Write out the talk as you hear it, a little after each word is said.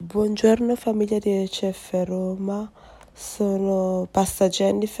Buongiorno famiglia di ECF Roma, sono Pasta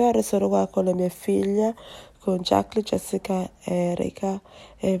Jennifer e sono qua con le mie figlie, con Jacqueline, Jessica e Erika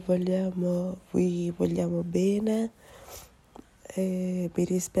e vi vogliamo bene e mi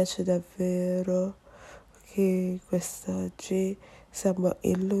dispiace davvero che quest'oggi siamo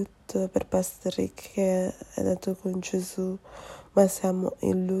in lutto per Pastor Rick che è andato con Gesù, ma siamo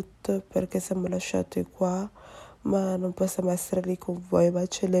in lutto perché siamo lasciati qua. Ma non possiamo essere lì con voi, ma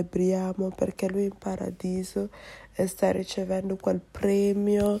celebriamo perché lui è in paradiso e sta ricevendo quel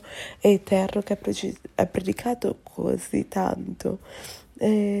premio eterno che ha predicato così tanto.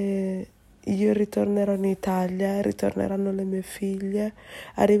 E io ritornerò in Italia, ritorneranno le mie figlie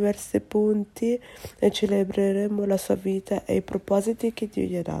a diversi punti e celebreremo la sua vita e i propositi che Dio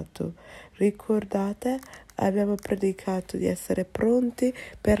gli ha dato. Ricordate, abbiamo predicato di essere pronti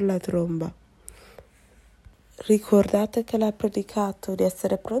per la tromba. Ricordate che l'ha predicato di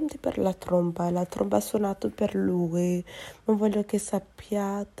essere pronti per la tromba e la tromba ha suonato per lui. Non voglio che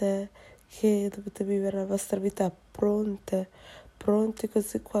sappiate che dovete vivere la vostra vita pronti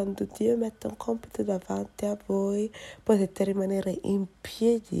così quando Dio mette un compito davanti a voi potete rimanere in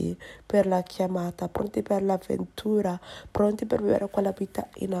piedi per la chiamata, pronti per l'avventura, pronti per vivere quella vita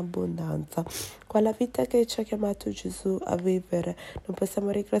in abbondanza, quella vita che ci ha chiamato Gesù a vivere. Non possiamo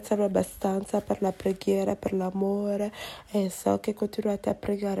ringraziarlo abbastanza per la preghiera, per l'amore e so che continuate a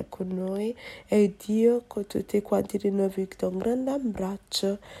pregare con noi e Dio con tutti quanti di noi vi do un grande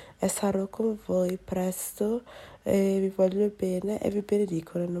abbraccio e sarò con voi presto e vi voglio bene e vi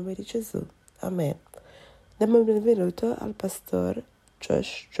benedico nel nome di Gesù. Amen. Diamo il benvenuto al pastor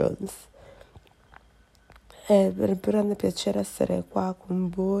Josh Jones. È un grande piacere essere qua con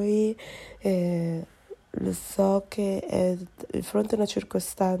voi. Lo so che è di fronte a una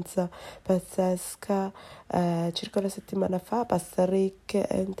circostanza pazzesca. Circa una settimana fa Pastor Rick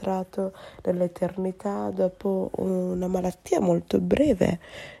è entrato nell'eternità dopo una malattia molto breve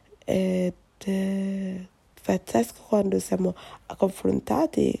ed è pazzesco quando siamo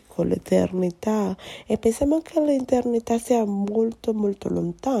confrontati con l'eternità e pensiamo che l'eternità sia molto molto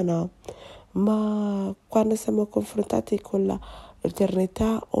lontana, ma quando siamo confrontati con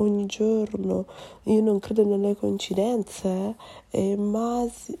l'eternità ogni giorno, io non credo nelle coincidenze, e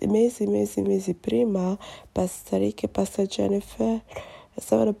mesi prima Pastor Rick e Pastor Jennifer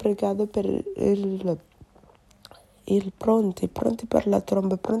stavano pregando per il pronti per la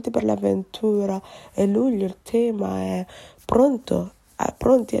tromba, pronti per l'avventura e luglio il tema è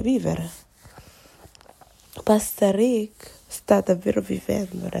pronti a vivere. Pastor Rick sta davvero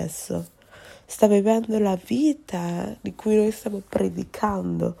vivendo adesso, sta vivendo la vita di cui noi stiamo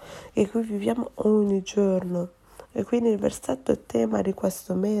predicando e cui viviamo ogni giorno. E quindi il versetto tema di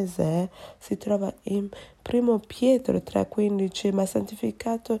questo mese si trova in 1 Pietro 3,15, ma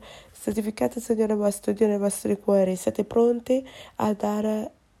santificate il Signore vostro Dio nei vostri cuori, siete pronti a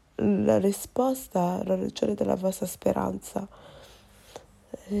dare la risposta, la ragione della vostra speranza.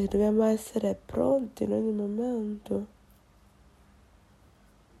 E dobbiamo essere pronti in ogni momento.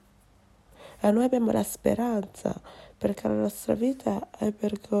 E noi abbiamo la speranza, perché la nostra vita è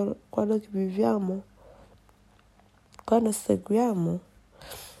per quello che viviamo. Quando seguiamo,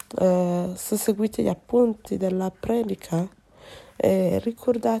 se seguite gli appunti della predica,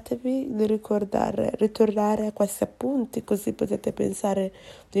 ricordatevi di ritornare a questi appunti, così potete pensare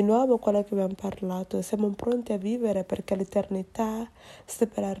di nuovo a quello che abbiamo parlato. Siamo pronti a vivere perché l'eternità sta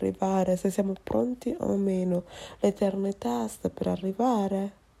per arrivare, se siamo pronti o meno, l'eternità sta per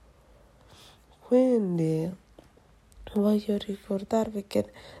arrivare. Quindi voglio ricordarvi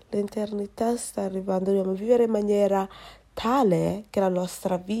che l'eternità sta arrivando, dobbiamo vivere in maniera tale che la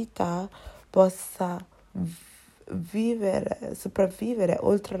nostra vita possa sopravvivere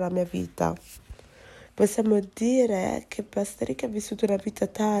oltre la mia vita. Possiamo dire che Pastor Rick ha vissuto una vita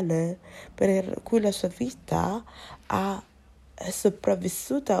tale per cui la sua vita è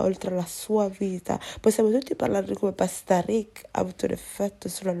sopravvissuta oltre la sua vita. Possiamo tutti parlare di come Pastor Rick ha avuto un effetto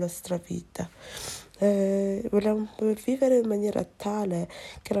sulla nostra vita. Vogliamo vivere in maniera tale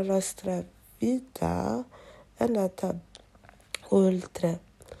che la nostra vita è andata oltre.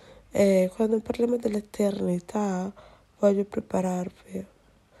 E quando parliamo dell'eternità voglio prepararvi.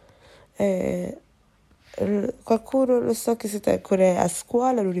 Qualcuno, lo so che siete ancora a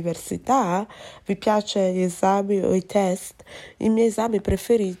scuola, all'università, vi piacciono gli esami o i test. I miei esami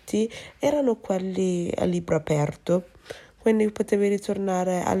preferiti erano quelli a libro aperto, quindi potevi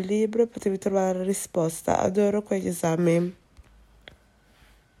ritornare al libro e potevi trovare la risposta. Adoro quegli esami.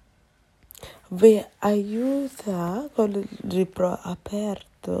 Vi aiuta con il libro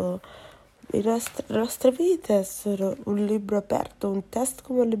aperto le nostre vite sono un libro aperto, un test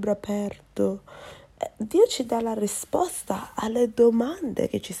come un libro aperto. Dio ci dà la risposta alle domande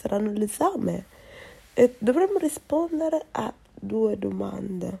che ci saranno all'esame e dovremmo rispondere a 2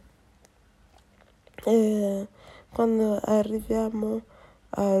 domande. E quando arriviamo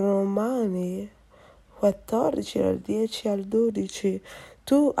a Romani 14, dal 10 al 12,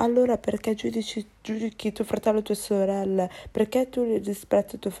 tu allora perché giudichi tuo fratello e tua sorella? Perché tu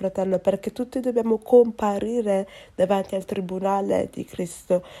disprezzi tuo fratello? Perché tutti dobbiamo comparire davanti al tribunale di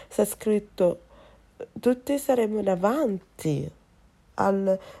Cristo. Sta scritto, tutti saremo davanti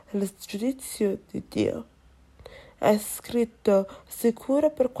al giudizio di Dio. È scritto, sicuro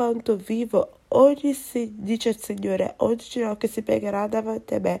per quanto vivo, oggi si dice il Signore, ogni ginocchio si piegherà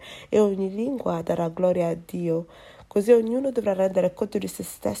davanti a me e ogni lingua darà gloria a Dio. Così ognuno dovrà rendere conto di se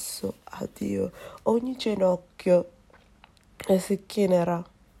stesso a Dio. Ogni ginocchio si chinerà.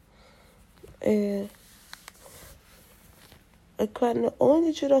 E quando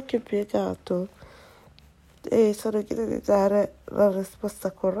ogni ginocchio è piegato, sono in grado di dare la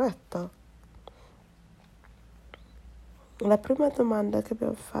risposta corretta. La prima domanda che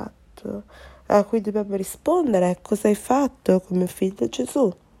abbiamo fatto, a cui dobbiamo rispondere, è cosa hai fatto con mio figlio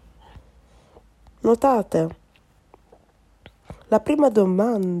Gesù? Notate, la prima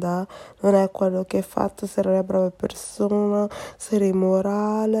domanda non è quello che hai fatto, se eri una brava persona, se eri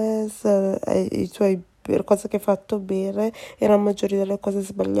morale, se i tuoi cose che hai fatto bene e la maggioria delle cose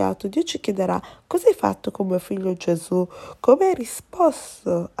sbagliate. Dio ci chiederà cosa hai fatto con mio figlio Gesù, come hai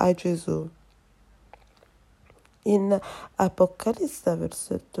risposto a Gesù. In Apocalisse,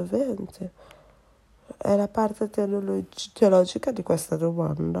 versetto 20, è la parte teologica di questa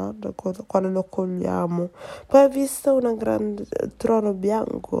domanda, da quale lo cogliamo. Poi ha visto un grande trono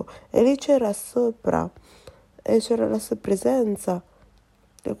bianco e lì c'era sopra, e c'era la sua presenza,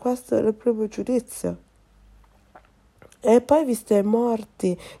 e questo è il primo giudizio. E poi ha visto i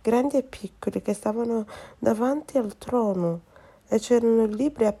morti, grandi e piccoli, che stavano davanti al trono, e c'erano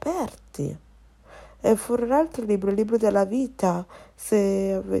libri aperti. E fuori altri libri, il libro della vita,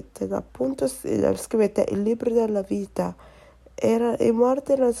 se avete appunto, scrivete il libro della vita. I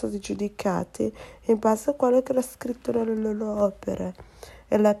morti erano stati giudicati in base a quello che era scritto nelle loro opere.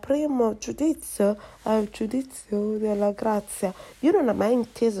 E il primo giudizio è il giudizio della grazia. Io non ho mai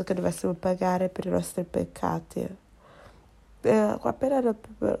inteso che dovessimo pagare per i nostri peccati. Appena hanno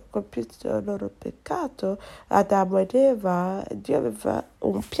compiuto il loro peccato, Adamo ed Eva, Dio aveva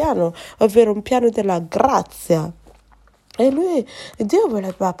un piano, ovvero un piano della grazia. E Dio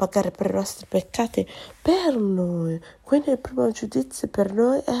voleva pagare per i nostri peccati per noi. Quindi il primo giudizio per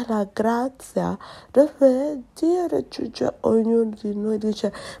noi è la grazia, dove Dio raggiunge ognuno di noi,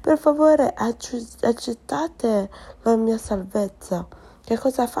 dice, per favore accettate la mia salvezza. Che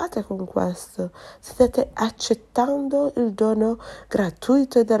cosa fate con questo? State accettando il dono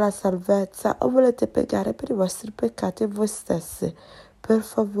gratuito della salvezza o volete pagare per i vostri peccati voi stessi? Per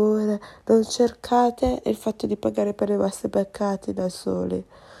favore, non cercate il fatto di pagare per i vostri peccati da soli.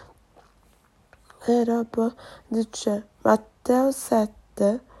 E dopo dice Matteo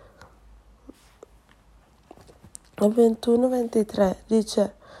 7, 21-23,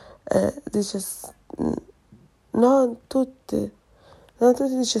 dice, non tutti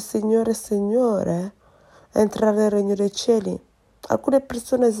dice Signore, Signore, entrare nel regno dei cieli. Alcune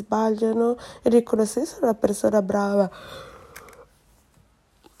persone sbagliano e dicono, se io sono una persona brava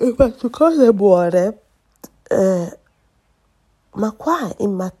e faccio cose buone, ma qua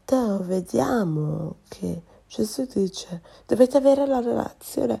in Matteo vediamo che Gesù dice, dovete avere la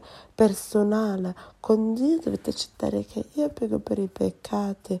relazione personale con Dio, dovete accettare che io pago per i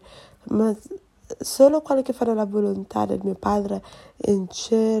peccati, ma solo quelli che fanno la volontà del mio Padre in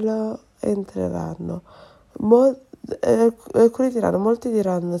cielo entreranno. Molti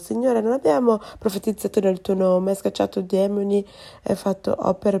diranno, Signore, non abbiamo profetizzato nel tuo nome, scacciato demoni e fatto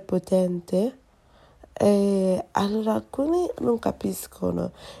opere potenti? E allora alcuni non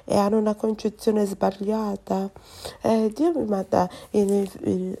capiscono e hanno una concezione sbagliata. Dio mi manda in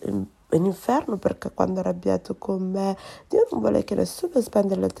inferno perché quando è arrabbiato con me, Dio non vuole che nessuno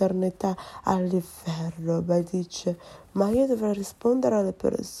spenda l'eternità all'inferno, ma dice, ma io dovrò rispondere alle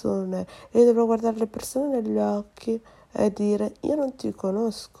persone, io dovrò guardare le persone negli occhi e dire, io non ti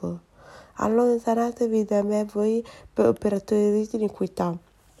conosco, allontanatevi da me voi operatori di iniquità.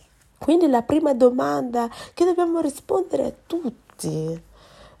 Quindi la prima domanda che dobbiamo rispondere a tutti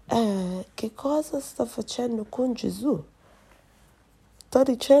è che cosa sto facendo con Gesù? Sto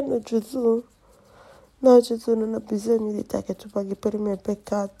dicendo a Gesù? No, Gesù, non ho bisogno di te che tu paghi per i miei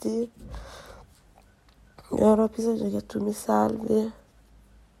peccati. Non ho bisogno che tu mi salvi.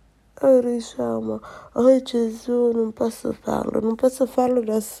 E diciamo, oh Gesù, non posso farlo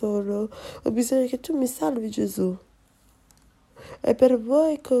da solo, ho bisogno che tu mi salvi, Gesù. E per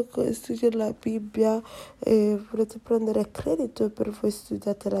voi che studiate la Bibbia e volete prendere credito per voi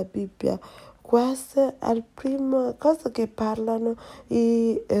studiate la Bibbia, questa è la prima cosa che parlano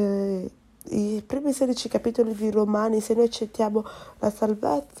i primi 16 capitoli di Romani, se noi accettiamo la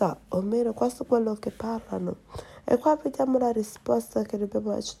salvezza o meno, questo è quello che parlano. E qua vediamo la risposta che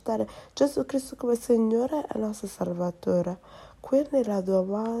dobbiamo accettare Gesù Cristo come Signore e nostro Salvatore. Quindi la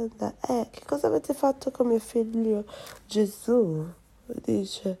domanda è: che cosa avete fatto con mio figlio Gesù?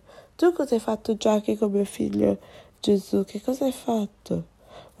 Dice, tu cosa hai fatto, Jackie, con mio figlio Gesù? Che cosa hai fatto?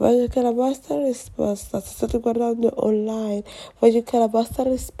 Voglio che la vostra risposta, se state guardando online, voglio che la vostra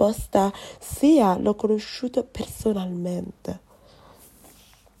risposta sia: l'ho conosciuto personalmente.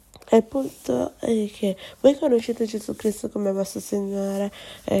 E il punto è che voi conoscete Gesù Cristo come vostro Signore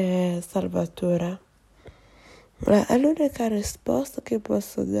e Salvatore. È l'unica risposta che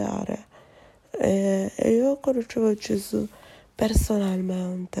posso dare. E io conoscevo Gesù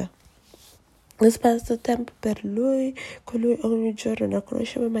personalmente. Ho speso tempo con lui ogni giorno, lo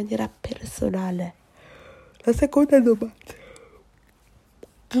conoscevo in maniera personale. La seconda domanda,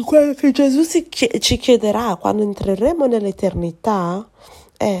 quello che Gesù ci chiederà quando entreremo nell'eternità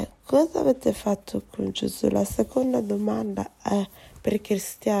è: cosa avete fatto con Gesù? La seconda domanda è per i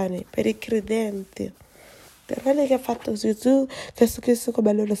cristiani, per i credenti, per quelli che ha fatto Gesù Cristo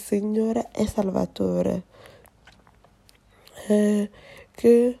come loro Signore e Salvatore.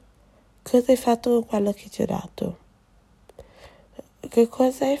 Che cosa hai fatto con quello che ti ho dato? Che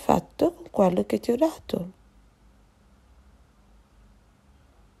cosa hai fatto con quello che ti ho dato?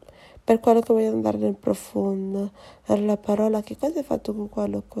 Per quello che voglio andare nel profondo, nella parola, che cosa hai fatto con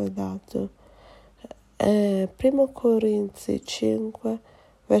quello che ho dato? 1 Corinzi 5,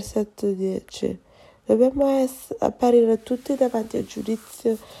 versetto 10. Dobbiamo apparire tutti davanti al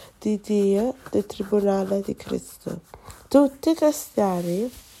giudizio di Dio, del tribunale di Cristo. Tutti i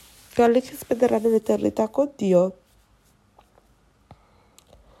cristiani, quelli che spenderanno l'eternità con Dio,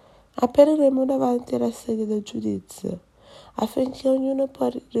 appariremo davanti alla sede del giudizio, affinché ognuno può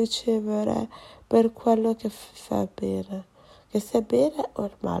ricevere per quello che fa bene, che sia bene o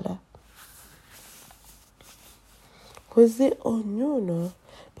male. Così ognuno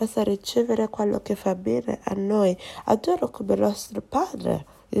possa ricevere quello che fa bene a noi. Adoro come il nostro Padre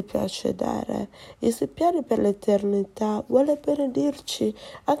gli piace dare. I suoi piani per l'eternità vuole benedirci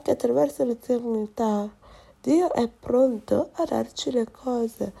anche attraverso l'eternità. Dio è pronto a darci le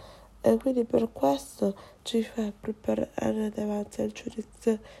cose. E quindi per questo ci fa preparare davanti al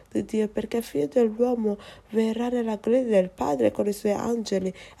giudizio di Dio, perché figlio dell'uomo verrà nella gloria del Padre con i suoi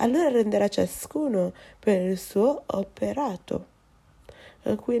angeli, allora renderà ciascuno per il suo operato.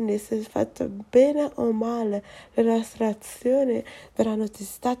 E quindi se fatto bene o male, le nostre azioni verranno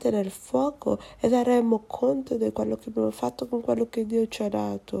testate nel fuoco e daremo conto di quello che abbiamo fatto con quello che Dio ci ha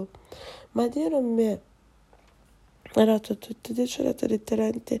dato. Ma Dio non mi ha dato tutto, Dio ci ha dato dei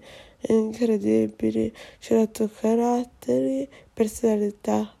talenti incredibili, ci ha dato caratteri,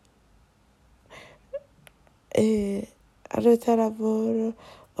 personalità e andate a lavoro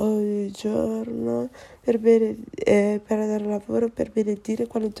ogni giorno per andare a lavoro, per benedire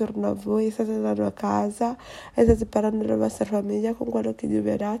quello intorno a voi, state andando a casa e state parlando della vostra famiglia con quello che Dio vi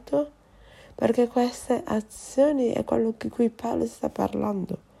ha dato, perché queste azioni è quello di cui Paolo sta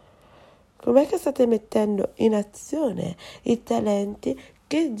parlando. Com'è che state mettendo in azione i talenti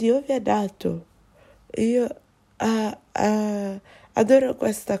che Dio vi ha dato? Io adoro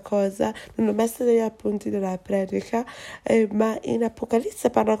questa cosa, non ho messo degli appunti della predica, ma in Apocalisse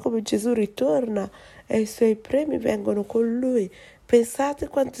parla come Gesù ritorna e i suoi premi vengono con lui. Pensate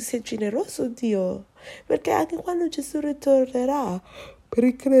quanto sia generoso Dio, perché anche quando Gesù ritornerà per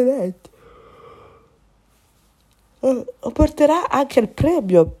i credenti, porterà anche il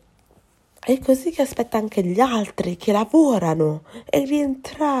premio. È così che aspetta anche gli altri che lavorano e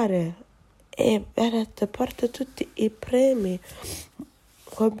rientrare. E ha detto: porta tutti i premi.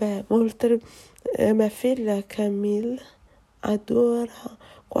 Come mia figlia Camille adora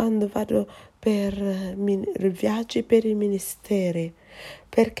quando vado per viaggi per i ministeri,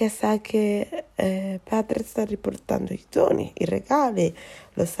 perché sa che padre sta riportando i doni, i regali.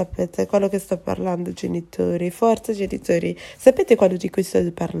 Lo sapete quello che sto parlando, genitori, forza genitori, sapete quello di cui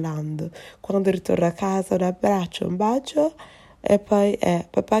sto parlando? Quando ritorno a casa un abbraccio, un bacio e poi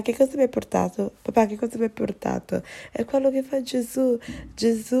papà che cosa mi hai portato? Papà che cosa mi hai portato? È quello che fa Gesù.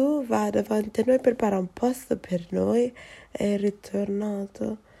 Gesù va davanti a noi, prepara un posto per noi, è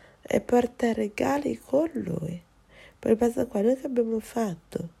ritornato e porta regali con lui. Per base a quello che abbiamo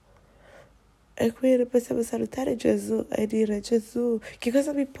fatto. E quindi possiamo salutare Gesù e dire: Gesù, che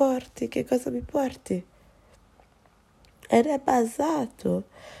cosa mi porti? Che cosa mi porti? Ed è basato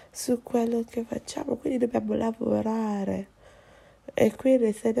su quello che facciamo, quindi dobbiamo lavorare. E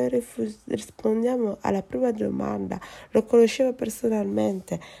quindi se noi rispondiamo alla prima domanda, lo conoscevo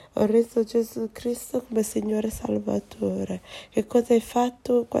personalmente, ho reso Gesù Cristo come Signore e Salvatore. Che cosa hai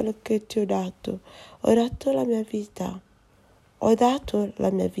fatto? Quello che ti ho dato. Ho dato la mia vita. Ho dato la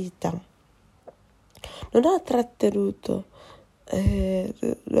mia vita. Non ho trattenuto.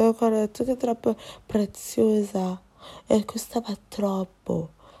 L'ho conosciuta troppo preziosa e costava troppo.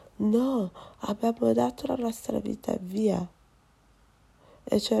 No, abbiamo dato la nostra vita via.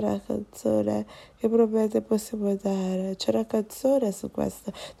 E c'è una canzone che probabilmente possiamo dare. C'è una canzone su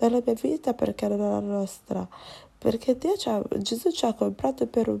questo. Dalla mia vita perché non è la nostra. Perché Gesù ci ha comprato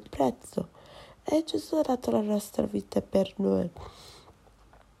per un prezzo. E Gesù ha dato la nostra vita per noi.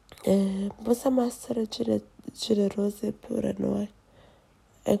 Possiamo essere generosi pure noi.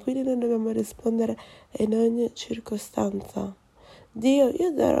 E quindi non dobbiamo rispondere in ogni circostanza. Dio,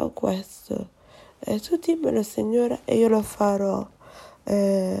 io darò questo. E tu dimmelo, Signore, e io lo farò.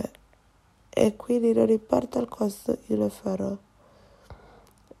 E quindi non importa il costo, io lo farò.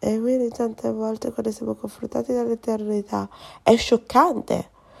 E quindi tante volte quando siamo confrontati dall'eternità è scioccante,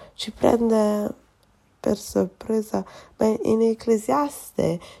 ci prende per sorpresa, ma in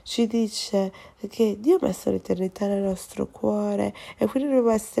Ecclesiaste ci dice che Dio ha messo l'eternità nel nostro cuore e quindi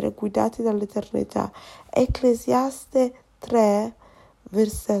dobbiamo essere guidati dall'eternità. Ecclesiaste 3,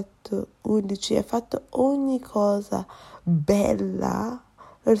 versetto 11, ha fatto ogni cosa bella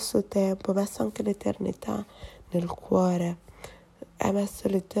nel suo tempo, ha messo anche l'eternità nel cuore, ha messo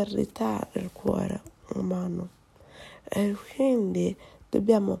l'eternità nel cuore umano e quindi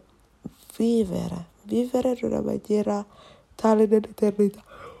dobbiamo vivere in una maniera tale nell'eternità.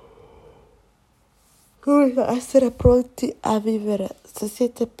 Come essere pronti a vivere, se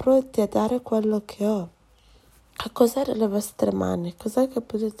siete pronti a dare quello che ho. A cos'è nelle vostre mani? Cos'è che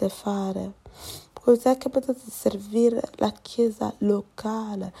potete fare? Cos'è che potete servire la chiesa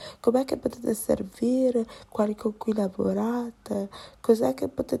locale? Com'è che potete servire quelli con cui lavorate? Cos'è che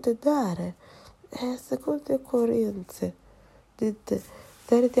potete dare? Secondo i Corinzi, dite,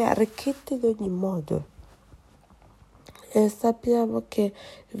 sarete arricchiti in ogni modo. E sappiamo che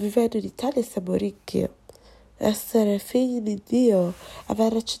vivendo in Italia siamo ricchi. Essere figli di Dio,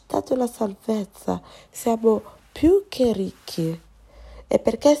 aver accettato la salvezza, siamo più che ricchi. E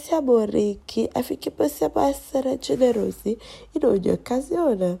perché siamo ricchi? Affinché possiamo essere generosi in ogni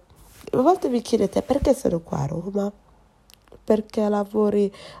occasione. A volte mi chiedete perché sono qua a Roma? Perché lavori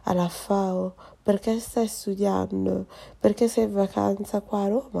alla FAO? Perché stai studiando? Perché sei in vacanza qua a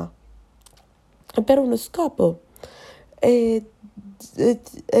Roma? È per uno scopo. E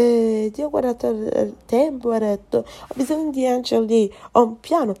Dio ha guardato il tempo e ha detto: ho bisogno di angeli, ho un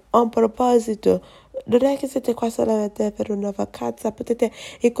piano, ho un proposito. Non è che siete qua solamente per una vacanza, potete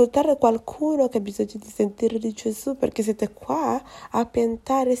incontrare qualcuno che ha bisogno di sentire di Gesù perché siete qua a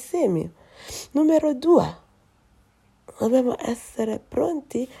piantare semi. Numero 2, dobbiamo essere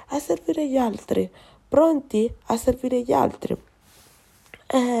pronti a servire gli altri, pronti a servire gli altri.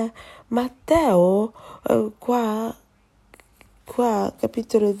 Matteo, qua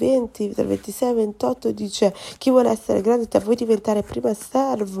capitolo 20, dal 26 al 28 dice: chi vuole essere grande tra voi diventare prima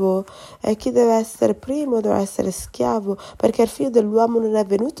servo, e chi deve essere primo deve essere schiavo, perché il figlio dell'uomo non è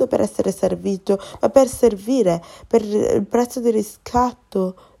venuto per essere servito, ma per servire, per il prezzo di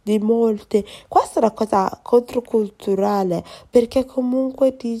riscatto di molti. Questa è una cosa controculturale, perché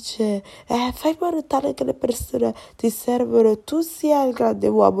comunque dice fai in modo tale che le persone ti servono, tu sia il grande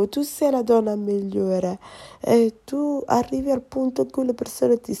uomo, tu sia la donna migliore e tu arrivi al punto in cui le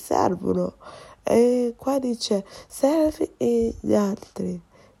persone ti servono. E qua dice servi gli altri.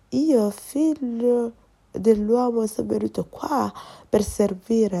 Io figlio dell'uomo sono venuto qua per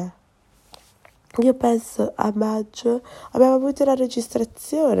servire. Io penso a maggio abbiamo avuto la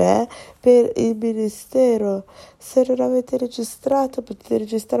registrazione per il ministero. Se non avete registrato potete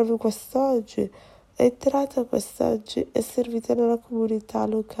registrarvi quest'oggi. Entrate quest'oggi e servite nella comunità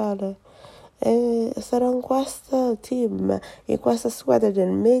locale. E sarò in questo team, in questa squadra del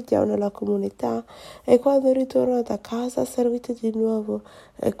media o nella comunità, e quando ritornate a casa servite di nuovo,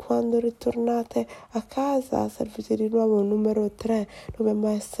 e quando ritornate a casa servite di nuovo. Numero 3, dobbiamo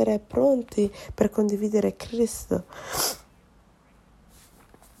essere pronti per condividere Cristo,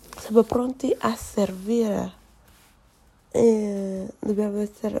 siamo pronti a servire e dobbiamo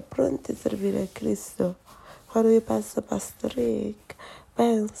essere pronti a servire Cristo. Quando io penso a Pastor Rick,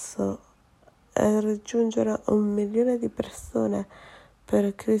 penso raggiungere 1 milione di persone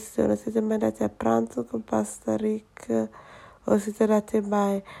per Cristo. Non siete mai andati a pranzo con Pastor Rick o siete andati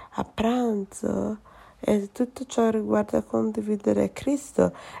mai a pranzo? E tutto ciò riguarda condividere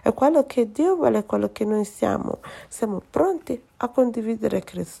Cristo. È quello che Dio vuole, quello che noi siamo. Siamo pronti a condividere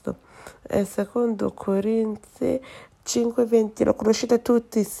Cristo. E secondo Corinzi 5:20, lo conoscete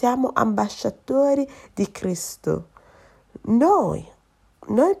tutti, siamo ambasciatori di Cristo. Noi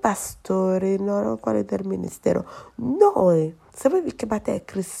pastori, non quelli del ministero, noi, se voi vi chiamate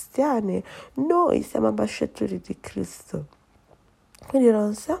cristiani, noi siamo ambasciatori di Cristo. Quindi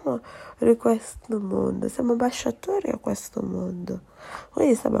non siamo di questo mondo, siamo ambasciatori a questo mondo.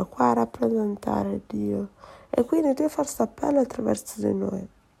 Quindi siamo qua a rappresentare Dio. E quindi Dio fa questo appello attraverso di noi.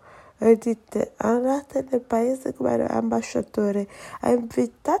 E dite, andate nel paese come ambasciatori,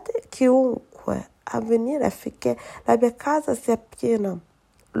 invitate chiunque a venire affinché la mia casa sia piena.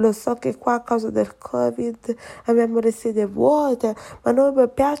 Lo so che qua a causa del Covid abbiamo le sedie vuote, ma non mi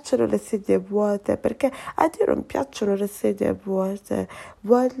piacciono le sedie vuote, perché a Dio non piacciono le sedie vuote.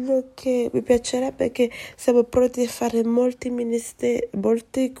 Mi piacerebbe che siamo pronti a fare molti ministeri,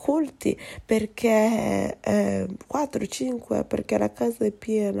 molti culti, perché 4-5, perché la casa è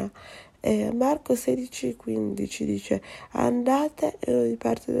piena. Marco 16:15 dice: andate in ogni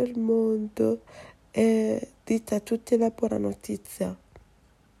parte del mondo e dite a tutti la buona notizia.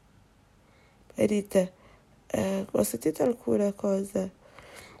 E dite, ho sentito alcune cose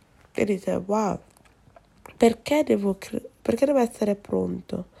e dite, wow, perché devo essere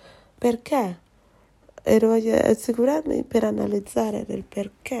pronto? Perché? E devo assicurarmi per analizzare del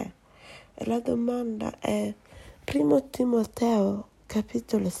perché. E la domanda è 1 Timoteo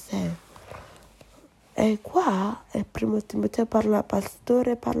capitolo 6. E qua è 1 Timoteo, parla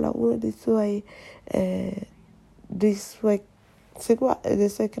pastore, parla uno dei suoi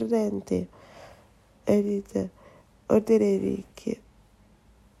credenti. E dite, ordine ricchi,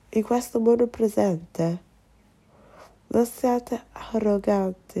 in questo mondo presente non siate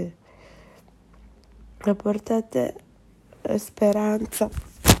arroganti, ma portate speranza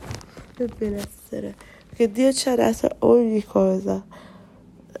e benessere, che Dio ci ha dato ogni cosa,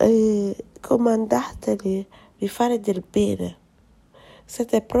 e comandateli di fare del bene.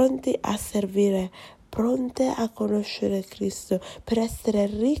 Siete pronti a servire, pronte a conoscere Cristo, per essere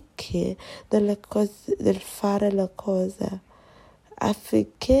ricchi delle cose, del fare le cose,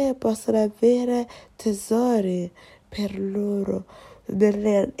 affinché possano avere tesori per loro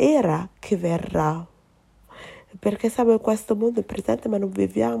nell'era che verrà. Perché siamo in questo mondo presente, ma non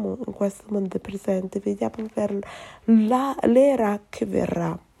viviamo in questo mondo presente, viviamo per l'era che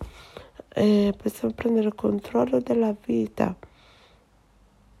verrà. E possiamo prendere il controllo della vita.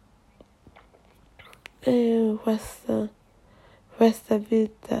 E questa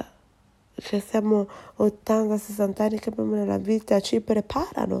vita, cioè siamo 80-60 anni che abbiamo nella vita, ci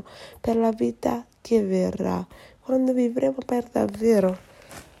preparano per la vita che verrà, quando vivremo per davvero.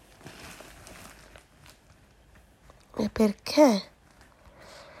 E perché?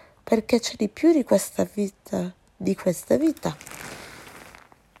 Perché c'è di più di questa vita,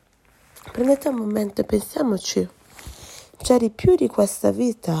 Prendete un momento e pensiamoci, c'è di più di questa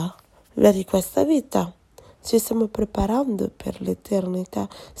vita. Ci stiamo preparando per l'eternità,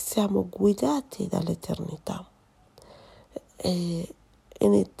 siamo guidati dall'eternità e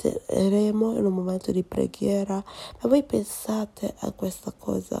inizieremo in un momento di preghiera. Ma voi pensate a questa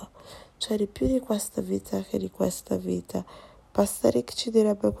cosa, c'è di più di questa vita che di questa vita. Pastor Rick ci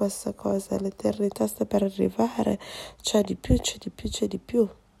direbbe questa cosa, l'eternità sta per arrivare, c'è di più.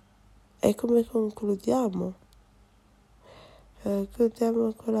 E come concludiamo?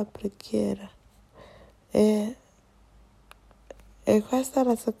 Concludiamo con la preghiera. E questa è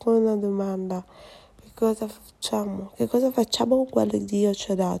la seconda domanda. Che cosa facciamo? Che cosa facciamo con quello che Dio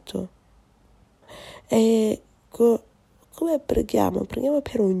ci ha dato? E come preghiamo? Preghiamo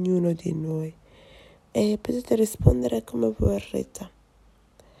per ognuno di noi. E potete rispondere come vorrete.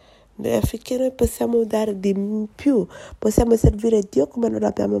 Affinché noi possiamo dare di più, possiamo servire Dio come non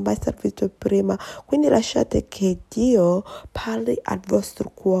l'abbiamo mai servito prima. Quindi lasciate che Dio parli al vostro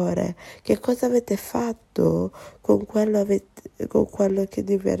cuore. Che cosa avete fatto con quello che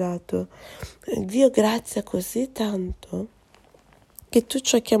Dio vi ha dato? Dio grazia così tanto che tu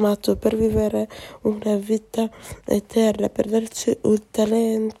ci hai chiamato per vivere una vita eterna, per darci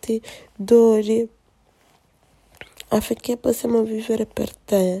talenti, doni, affinché possiamo vivere per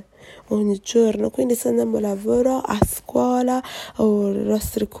te ogni giorno. Quindi se andiamo a lavoro, a scuola o i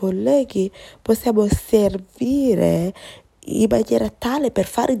nostri colleghi, possiamo servire in maniera tale per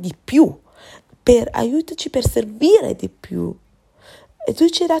fare di più, aiutaci per servire di più. E tu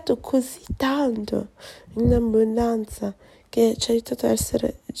ci hai dato così tanto in abbondanza che ci ha aiutato a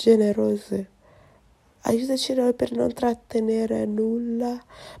essere generose. Aiutaci noi per non trattenere nulla,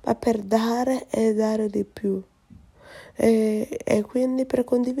 ma per dare e dare di più. E quindi per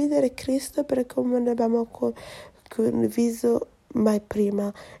condividere Cristo per come ne abbiamo condiviso mai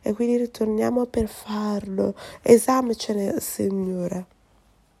prima. E quindi ritorniamo per farlo. Esamicene, Signore.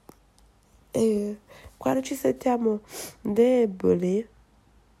 E quando ci sentiamo deboli,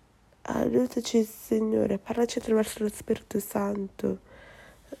 aiutaci, Signore, parlaci attraverso lo Spirito Santo.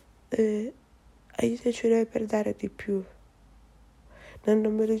 Aiutaci noi per dare di più. Nel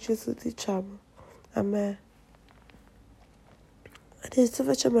nome di Gesù diciamo Amen. Adesso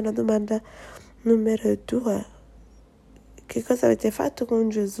facciamo la domanda numero 2. Che cosa avete fatto con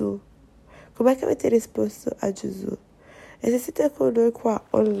Gesù? Com'è che avete risposto a Gesù? E se siete con noi qua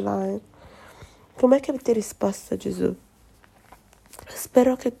online, com'è che avete risposto a Gesù?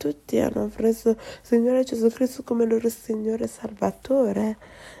 Spero che tutti hanno preso il Signore Gesù Cristo come loro Signore e Salvatore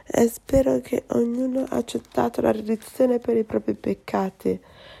e spero che ognuno ha accettato la riduzione per i propri peccati.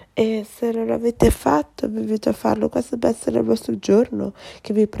 E se non l'avete fatto, vi invito a farlo. Questo deve essere il vostro giorno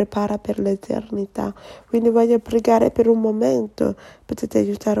che vi prepara per l'eternità. Quindi voglio pregare per un momento. Potete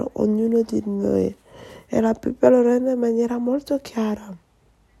aiutare ognuno di noi. E la Bibbia lo rende in maniera molto chiara.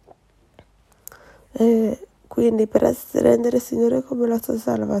 Quindi per rendere il Signore come il nostro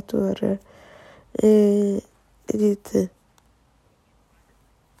Salvatore.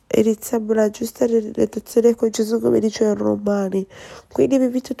 Iniziamo la giusta relazione con Gesù come dice in Romani. Quindi vi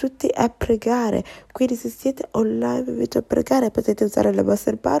invito tutti a pregare. Quindi se siete online vi invito a pregare. Potete usare le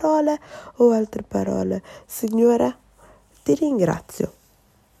vostre parole o altre parole. Signore, ti ringrazio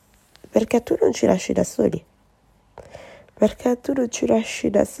perché tu non ci lasci da soli. Perché tu non ci lasci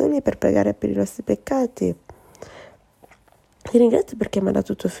da soli per pregare per i nostri peccati. Ti ringrazio perché mi ha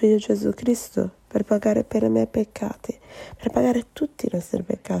dato tuo figlio Gesù Cristo per pagare per i miei peccati, per pagare tutti i nostri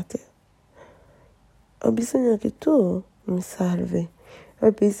peccati. Ho bisogno che tu mi salvi.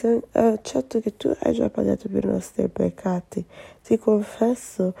 Accetto che tu hai già pagato per i nostri peccati. Ti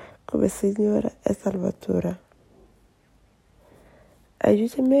confesso come Signore e Salvatore.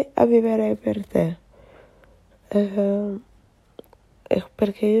 Aiutami a vivere per te.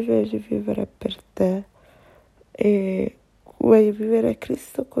 Perché io voglio vivere per te. E voglio vivere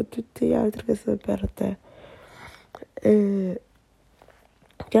Cristo con tutti gli altri che sono per te.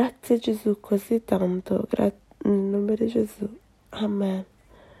 Grazie Gesù così tanto, nel nome di Gesù, Amen.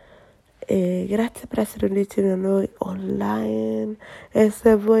 E grazie per essere uniti da noi online. E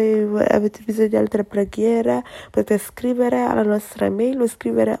se voi avete bisogno di altre preghiere potete scrivere alla nostra email o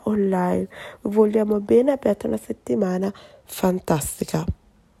scrivere online. Vi vogliamo bene, abbiate una settimana fantastica.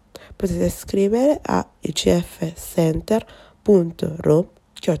 Potete scrivere a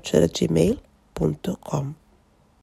icfcenter.rom@gmail.com.